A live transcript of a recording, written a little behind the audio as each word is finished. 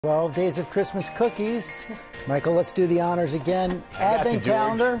12 days of Christmas cookies. Michael, let's do the honors again. Advent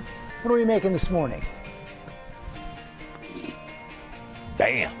calendar. What are we making this morning?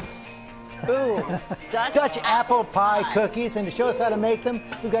 Bam. Ooh, Dutch apple pie cookies. And to show us how to make them,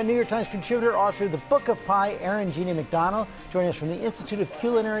 we've got New York Times contributor, author of the Book of Pie, Erin Jeanne McDowell, joining us from the Institute of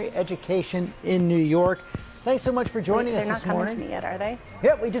Culinary Education in New York. Thanks so much for joining us this morning. They're not coming to me yet, are they?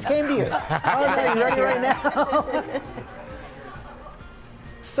 Yep, we just came to you. Are you ready right now?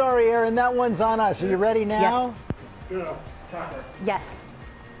 Sorry, Erin, that one's on us. Are you ready now? Yes.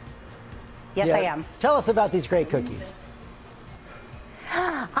 Yes, I am. Tell us about these great cookies.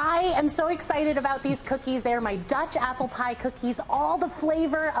 I am so excited about these cookies. They're my Dutch apple pie cookies, all the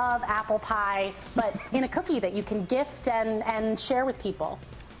flavor of apple pie, but in a cookie that you can gift and share with people.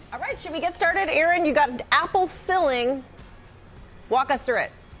 All right, should we get started? Erin, you got apple filling. Walk us through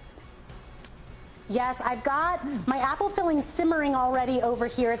it. Yes, I've got my apple filling simmering already over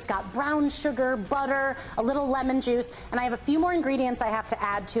here. It's got brown sugar, butter, a little lemon juice, and I have a few more ingredients I have to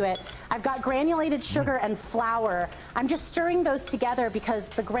add to it. I've got granulated sugar and flour. I'm just stirring those together because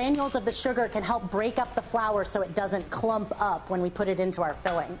the granules of the sugar can help break up the flour so it doesn't clump up when we put it into our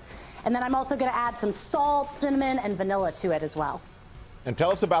filling. And then I'm also going to add some salt, cinnamon, and vanilla to it as well. And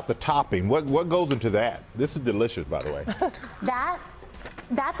tell us about the topping. What goes into that? This is delicious, by the way.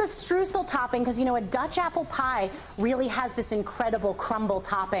 That's a streusel topping because, you know, a Dutch apple pie really has this incredible crumble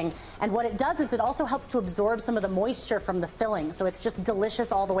topping. And what it does is it also helps to absorb some of the moisture from the filling. So it's just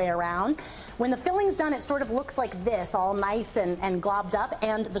delicious all the way around. When the filling's done, it sort of looks like this, all nice and globbed up.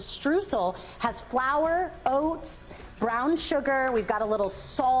 And the streusel has flour, oats, brown sugar, we've got a little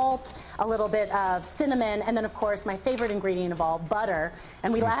salt, a little bit of cinnamon, and then of course my favorite ingredient of all, butter.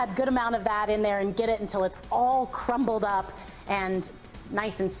 And we add a good amount of that in there and get it until it's all crumbled up and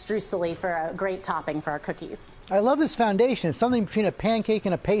nice and streusely for a great topping for our cookies. I love this foundation. It's something between a pancake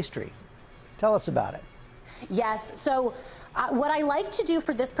and a pastry. Tell us about it. Yes, so what I like to do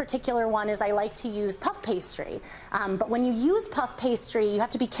for this particular one is I like to use puff pastry. But when you use puff pastry, you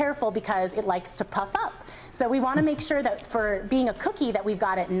have to be careful because it likes to puff up. So we want to make sure that for being a cookie that we've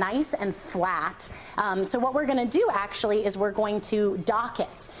got it nice and flat. So what we're going to do actually is we're going to dock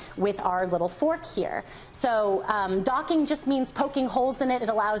it with our little fork here. So docking just means poking holes in it. It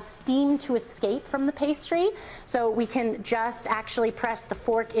allows steam to escape from the pastry. So we can just actually press the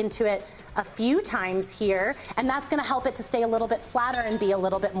fork into it a few times here, and that's going to help it to stay a little bit flatter and be a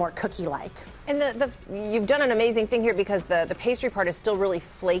little bit more cookie-like. And you've done an amazing thing here because the pastry part is still really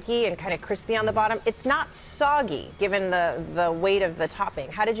flaky and kind of crispy on the bottom. It's not soggy given the weight of the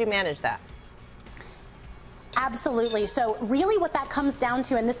topping. How did you manage that? Absolutely. So really what that comes down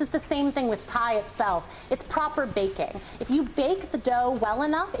to, and this is the same thing with pie itself, it's proper baking. If you bake the dough well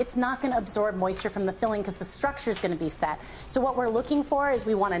enough, it's not going to absorb moisture from the filling because the structure is going to be set. So what we're looking for is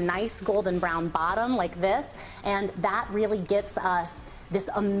we want a nice golden brown bottom like this, and that really gets us this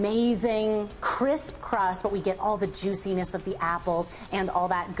amazing crisp crust, but we get all the juiciness of the apples and all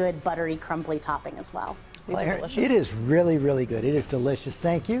that good buttery crumbly topping as well. These are delicious. It is really, really good. It is delicious.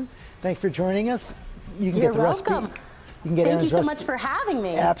 Thank you. Thanks for joining us. You can You're get the welcome. recipe. You can get Thank Erin's you so much for having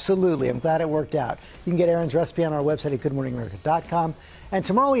me. Absolutely. I'm glad it worked out. You can get Erin's recipe on our website at goodmorningamerica.com. And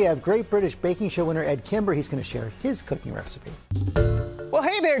tomorrow we have Great British Baking Show winner Ed Kimber. He's going to share his cooking recipe. Well,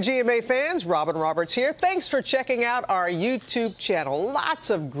 hey there, GMA fans. Robin Roberts here. Thanks for checking out our YouTube channel. Lots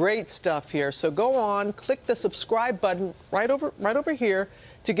of great stuff here. So go on, click the subscribe button right over here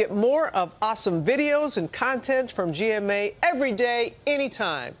to get more of awesome videos and content from GMA every day,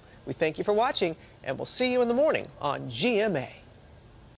 anytime. We thank you for watching, and we'll see you in the morning on GMA.